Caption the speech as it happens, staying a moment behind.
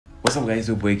What's up, guys?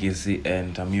 Your boy KC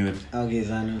and I'm here with. Okay,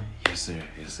 Zanu. Yes, sir.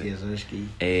 Yes, sir. Yes, Oshki.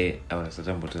 I was a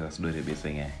jump to us do the best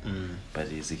thing, but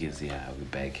as you can see, I'll be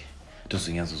back. To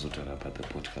sing us also talk about the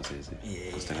podcast, is it? Yeah.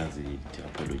 Because I can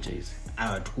apologize.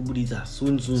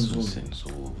 Soon. So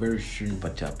Very soon.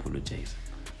 But to apologize.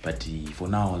 But for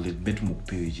now, a little bit more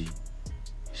page.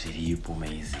 See, for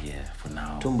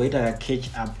now. Better catch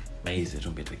up.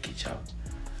 Better catch up.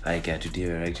 Like today,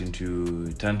 we're reacting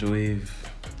to Tanto Wavie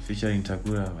featuring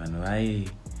Takura, Vanhu vaye.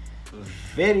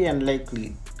 Very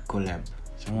unlikely collab.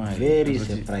 Very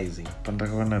surprising.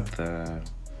 Pandakaona the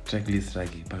tracklist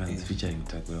featuring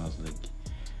Takura, I was like,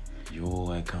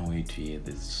 yo, I can't wait to hear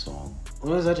this song.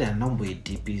 What was that a number of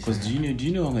DPs? Because do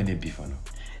you know how many beef?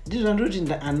 This one wrote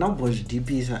in a number of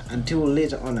DPs until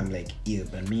later on I'm like, yeah,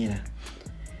 but Mira.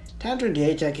 Tanto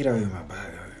ndiye Takura with my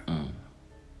bag.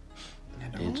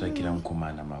 Takura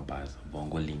mkumana mabaza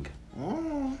bongo linga.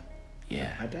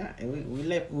 Yeah. We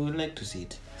like to see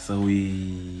it. So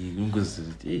we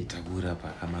Takura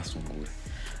pa amasungura.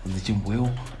 Unzichimboyo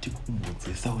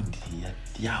tikumbudze sound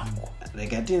yangu.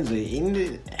 Like I think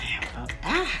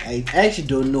I actually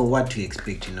don't know what to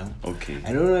expect, you know. Okay.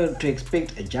 I don't know to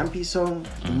expect a jumpy song,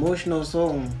 emotional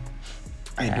song.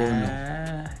 I don't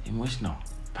know. Emotional.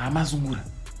 Pa amasungura.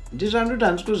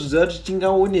 Ndizvandoda ndikuziva kuti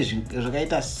tingaone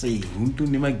zvakaita sei. Muntu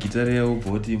nemagitare yawo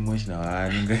bhoti emotional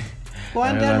anenge.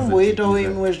 Wanda anomboitawo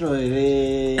emotional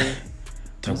here.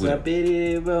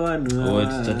 Musapere vanhu.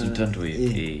 Tanto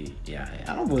Wavie. Yeah.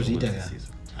 Anombozviita ka.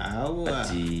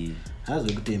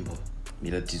 Hazokutemba.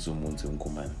 Mira tizomunze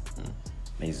mukomana.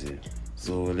 Amazing.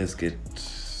 So let's get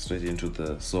straight into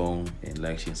the song and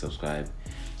like, share, subscribe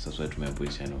to my boy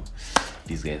channel.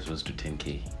 These guys rose to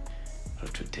 10k.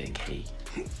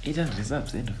 800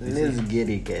 subs, end of this. Let's get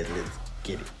it, guys. Let's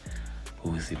get it.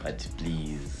 We'll see, but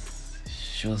please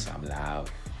show some love.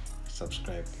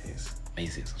 Subscribe, guys.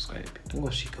 Amazing, subscribe.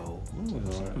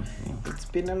 It's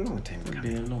been a long time. It's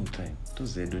been a long time.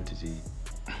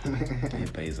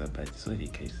 Sorry,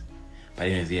 guys. But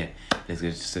anyways, yeah, let's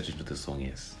get straight into the song.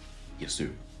 Yes, sir.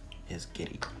 Let's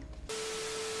get it.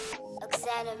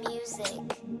 Oksana music.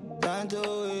 Tanto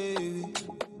Wavie.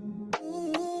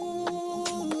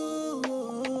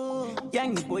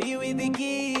 Young boy with the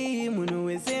key, Munu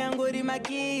we say I'm going to my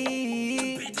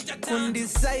key. Kundi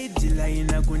side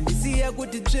line, kundisia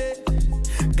kutiche.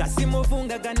 Kasimo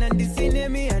funga kana ndisine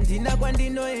mi andina kwa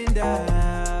ndinoenda.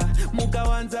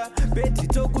 Mukawanza beti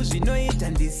toku zvinoita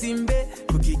ndisimbe.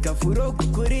 Kukikafuro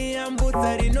kukuria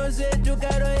mbutsa rinozetu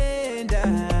karoenda.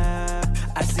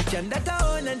 Asi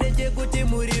chandakaona ndechekuti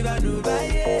muri vanhu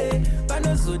vaye.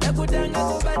 Panozoda kutanga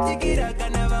kubatikira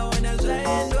kana vaona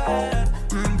zvaendwa.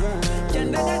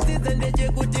 Chandakadzidza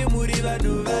ndechekuti muri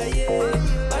vanhu vaye.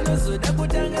 Panozoda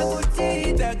kutanga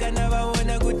kuchiita kana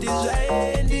vaona kuti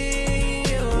zvaendiwa.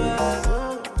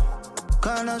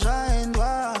 Kana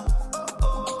zvaendwa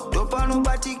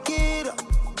ndopanobatikira,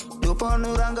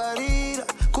 ndopanorangarira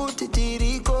kuti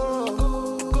tiriko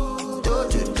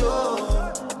totuto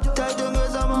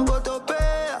tatengeza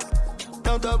makotopeya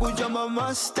tautakuchamba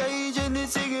mastage and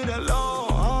sing it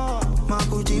along.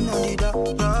 Makuti mandida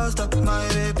rasta my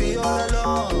baby all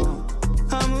along.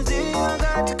 I'm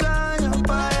katikanya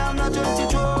paya I'm not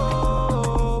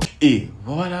 22.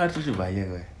 What are you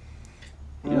doing?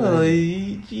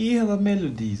 You hear the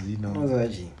melodies, you know.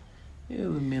 Yeah, the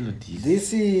melodies.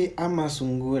 This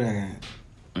Amasungura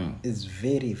is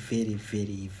very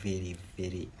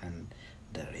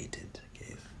underrated,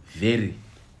 guys. Very.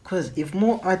 Because if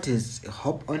more artists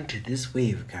hop onto this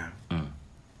wave,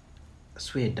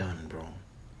 swear down, bro.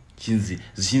 Shinzi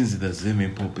the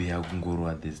zimhiphop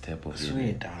yakungorwa this type of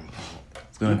swear down, bro.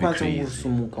 It's gonna be crazy. It's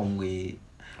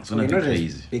gonna be crazy.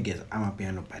 As big as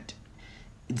Amapiano, but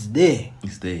it's there.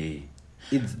 It's there.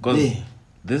 It's there.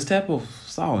 This type of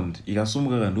sound,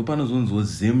 ikasumuka ndopanozonzwa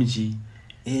zemchi.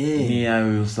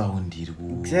 Yayo sound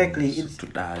exactly. It's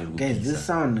guys, this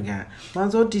sound guy.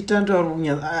 Manzoti Tanto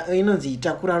arunya inonzi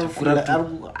Takura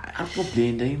ariko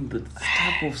blend in the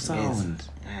type of sound.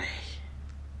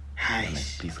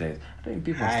 Please guys, I think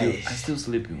people are still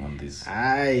sleeping on this.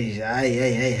 Hey.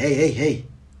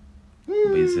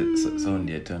 But it's sound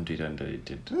yeah, Tanto it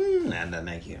underrated.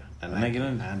 Andanaki.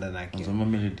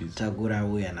 Some melodies. Takura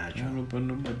waye nacho.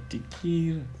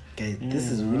 Guys,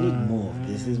 we need more of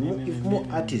this. If more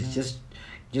artists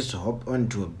just hop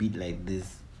onto a beat like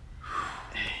this.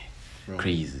 Bro.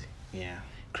 Crazy. Yeah.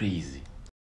 Crazy.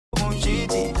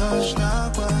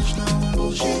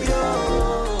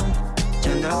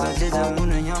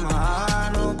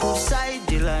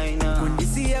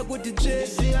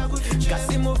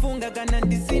 Kasimofunga kana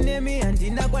ndisine mi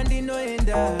andina kwa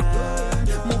ndinoenda.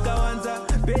 Mukawanza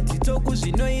beti toku betitoku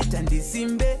zvinoita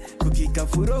ndisimbe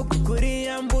kukikafuro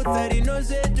kukuriyambutsa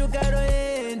rinozvetuka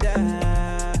roenda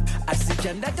asi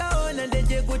chandakaona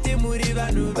ndechekuti muri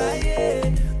vanhu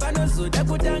vaye panozoda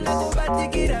kutanga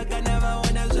kubatikira kana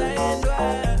vaona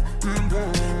zvaendwa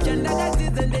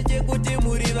chandakadzidza ndechekuti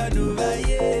muri vanhu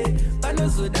vaye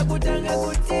panozoda kutanga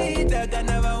kutiita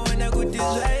kana vaona kuti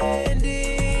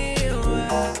zvaendiwa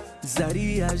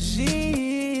zari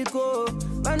yazviko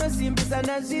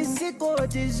vanosimbisana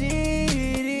zvisikoti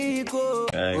zviriko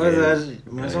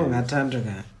masong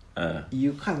atandoka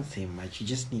you can't say much, you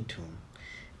just need to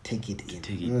take it in.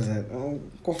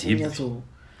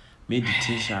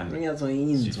 Meditation,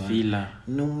 feel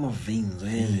no more veins,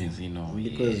 because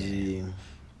you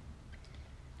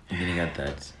got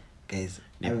that, guys.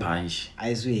 Punch.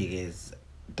 I swear, guys.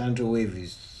 Tanto Wavie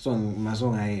song, my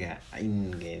song, guys.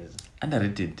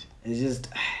 Underrated. It's just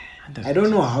I don't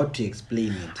know how to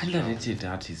explain it. Underrated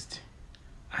artist.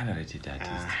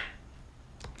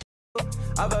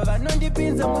 ava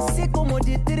vanondipinza musiku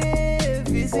moti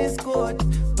Travis Scott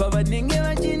pavanenge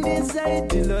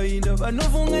vachindisaidhilo ino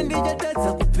vanofunga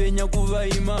ndichatadza kupenya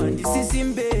kuvaima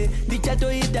ndisisimbe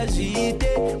ndichatoita zviite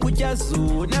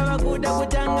kuchazona vakuda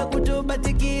kutanga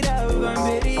kutobatikira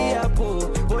vamberi yapo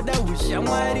voda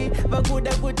ushamwari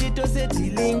vakuda kuti tose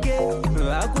tilinge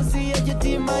vakusiya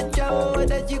chitima chavo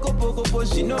vada chikopokopo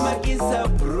zvinomakisa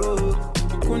bro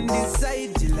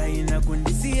kundisaidhilaina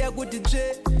kundisiya kuti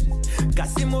tsve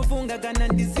kasi mofunga kana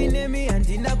ndisinemi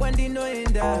handina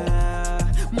kwandinoenda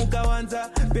mukawanza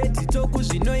betitoku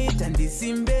zvinoita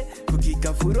ndisimbe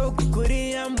kukikafuro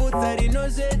kukuriyambutsa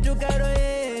rinozvetuka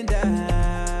roenda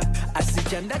asi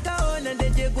chandakaona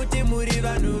ndechekuti muri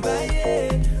vanhu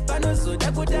vaye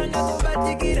panozoda kutanga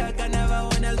kubatikira kana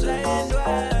vaona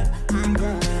zvaendwa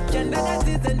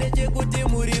chandakadzidza ndechekuti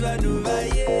muri vanhu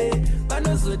vaye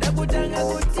panozoda kutanga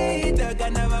kutiita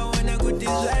kana vaona kuti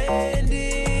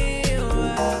zvaendiwa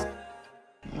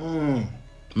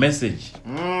message.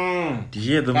 Did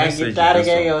you hear the message? But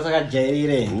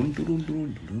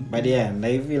yeah,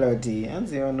 I feel like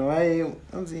anzi vanhu vaye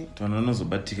anzi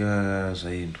vanozobatika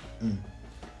zvaendo.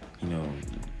 You know,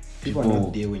 people are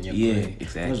not there when you're going.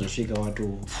 Exactly. Unozosvika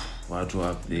watu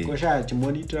up there. Kosha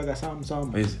chimonitora kasam.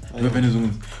 Yes.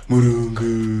 Murungu.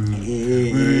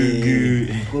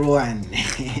 Kuruwan.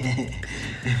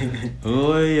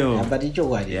 Oh yo. But it's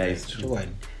chokwadi. Yeah, it's true.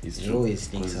 It's true. Always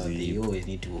things out there. You always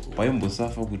need to.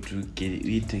 Paimbosafa kuti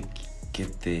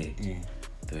get there.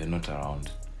 They were not around.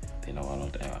 They know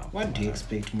not around. What do you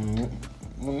expect?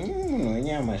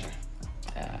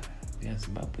 We are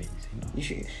Zimbabweans, you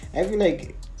should, I feel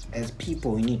like as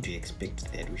people we need to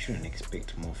expect that. We shouldn't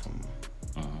expect more from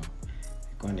we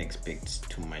can't expect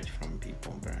too much from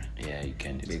people, bro. Yeah, you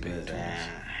can't expect because too much.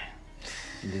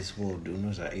 In this world, you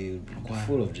know,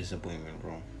 full of disappointment,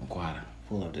 bro.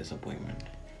 Full of disappointment.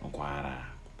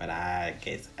 But I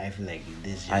guess I feel like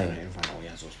this generation we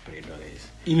are so spread, guys.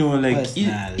 You know, like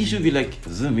it should be like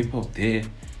zimhiphop there,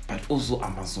 but also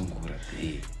Amazongura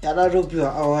there. Yeah, that would be an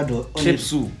award on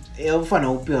Trepsu.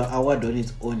 Award on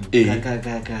its own.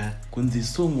 When the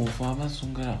song of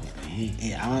Amazongura,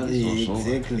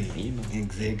 exactly. You know,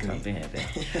 exactly. Something like that.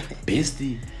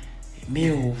 Bestie.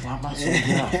 Meu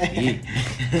Amazongura.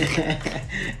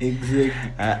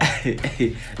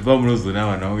 Exactly. Vamos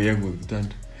now young with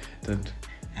Tanto.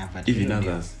 Even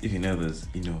others,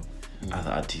 you know,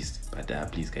 other artists. But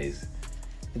please, guys,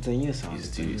 it's a new sound. You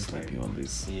still sleeping on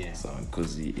this sound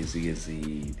because as you can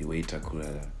see, the way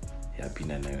Takura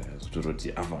been and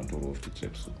Storoti Avantoro of the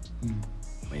trip. So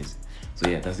amazing. So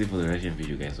yeah, that's it for the reaction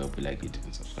video, guys. I hope you like it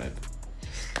and subscribe.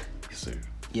 Yes, sir.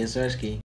 Yes, sir.